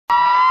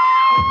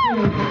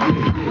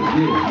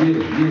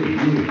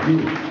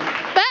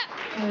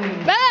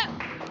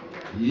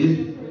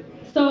Yeah.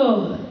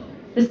 So,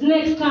 this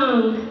next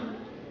song,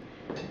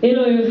 you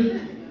know, I'm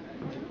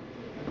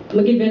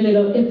gonna give you a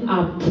little hip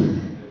hop.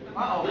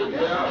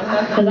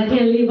 Because I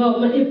can't leave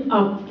out my hip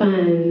hop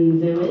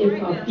fans and my hip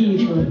hop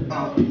people.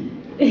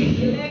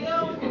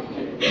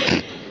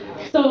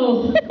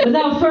 So,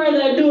 without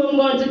further ado, I'm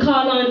going to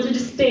call on to the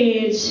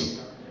stage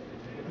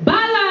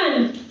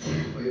Balanz!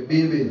 Oh, your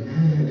baby.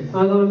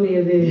 I'm gonna be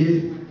a baby.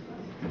 Yeah.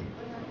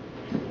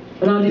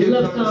 And all these Give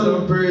love thanks and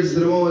songs. praise to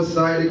the Most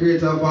High, the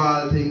creator of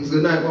all things.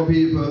 Good night, my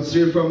people.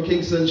 Straight from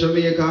Kingston,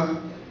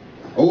 Jamaica.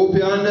 I hope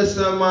you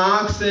understand my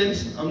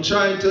accent. I'm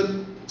trying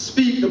to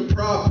speak the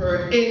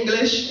proper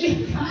English.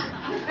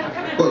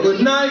 But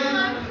good night.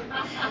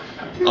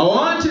 I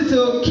want you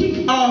to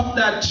kick off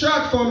that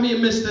track for me,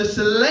 Mr.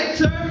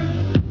 Selector.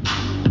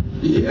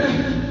 Yeah.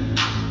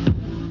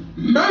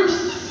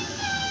 Mercy.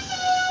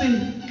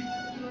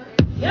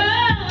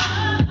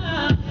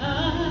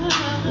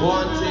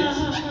 Want it.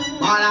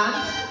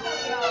 Balance.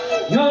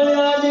 Your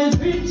love is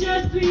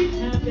richer,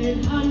 sweeter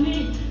than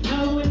honey.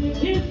 Now when you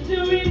kiss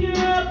you in your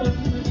up on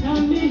my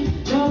tummy.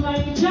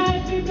 Nobody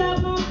tries to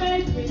grab my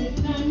face when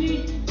it's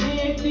sunny.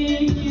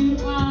 Baby, you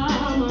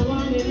are my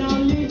one and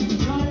only.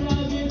 Your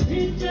love is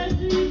richer,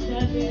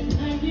 sweeter than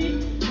honey.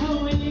 Now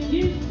when you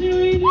kiss you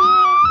in your up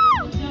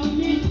on my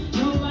tummy.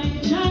 Nobody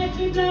tries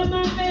to grab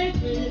my face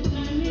when it's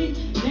sunny.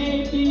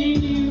 Baby,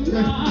 you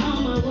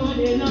are my one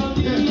and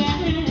only.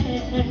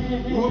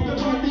 Rub your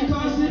body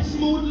because it's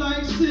smooth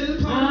like silk.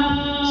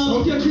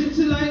 Suck your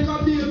kitty like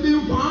a baby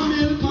warm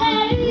milk.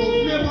 Love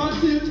never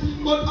tilt,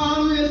 but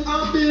always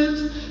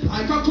unbuilt.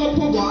 Like a cup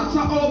of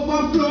water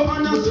overflow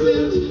and a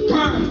spilt.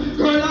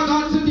 Girl, I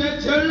got to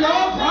get your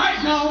love right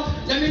now.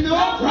 Let me know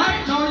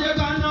right now you're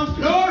gonna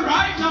flow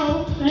right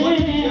now. But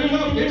if your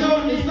love you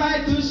don't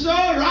decide to show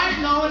right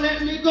now,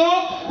 let me go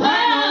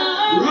right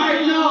now,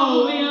 right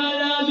now. Your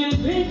love is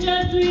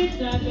richer,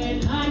 sweeter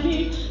than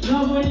honey.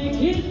 Love when you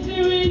kiss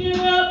me when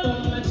you're up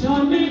on my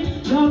tummy.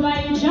 Love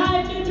how you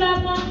try to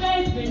block my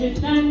face when it's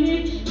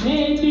sunny.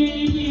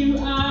 Baby, you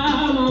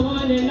are my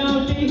one and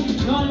only.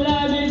 Your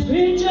love is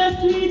richer,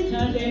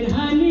 sweeter than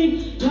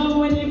honey. Love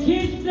when you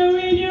kiss me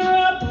when you're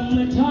up on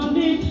my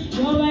tummy.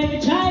 Love how you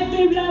try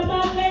to block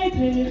my face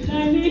when it's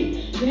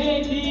sunny.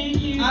 Baby,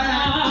 you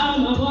are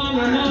my one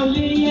and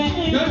only.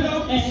 Your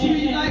love is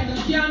sweet like a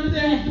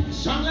candy,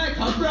 strong like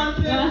a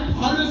brandy.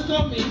 Always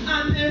come in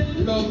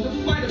handy. Love to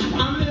fight the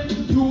family.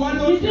 You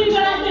alone. You sing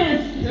like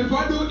this.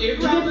 Never do it You're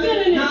rapid.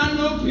 feeling it. Nah,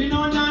 looking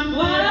on and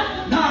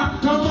What? nah,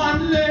 no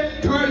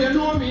manly. Girl, you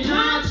know me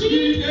not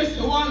cheat. This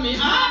the one me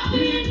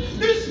happy.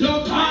 This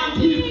love can't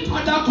keep.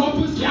 Other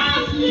couples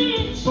can't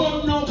sleep.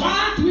 So no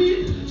one do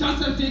it.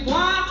 Just a think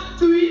one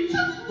do it.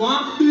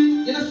 One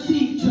do it in a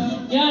seat.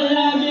 Your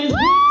love is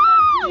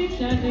richer,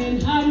 sweeter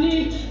than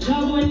honey.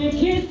 Love when you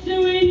kiss me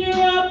when you're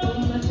up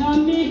on my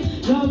tummy.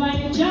 Love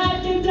when you try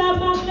to block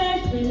my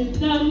face when it's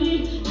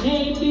sunny.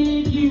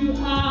 Baby, you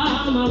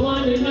are my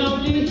one and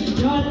only.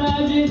 Your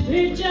love is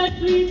richer,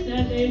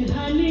 sweeter than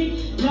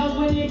honey. Love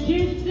when you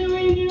kiss me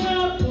when you're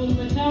up on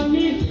my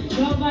tummy.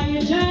 Love when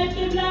you try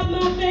to block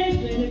my face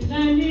when it's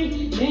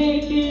sunny.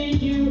 Baby,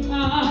 you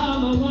are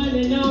my one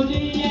and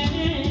only.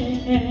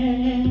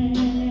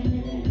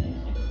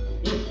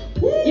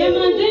 Yeah,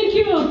 man, thank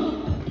you.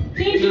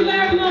 Thank you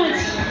very much.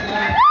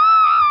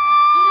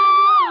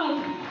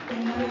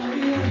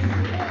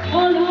 I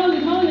love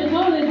you all.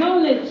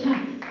 Hold it.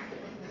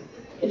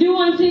 If you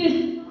want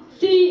to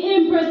see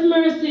Empress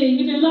Mercy,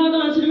 you can log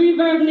on to the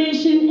Reverb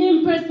Nation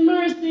Empress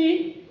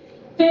Mercy,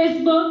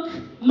 Facebook,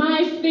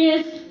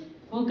 MySpace.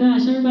 Oh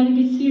gosh,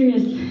 everybody get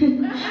serious.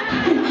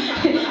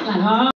 Like,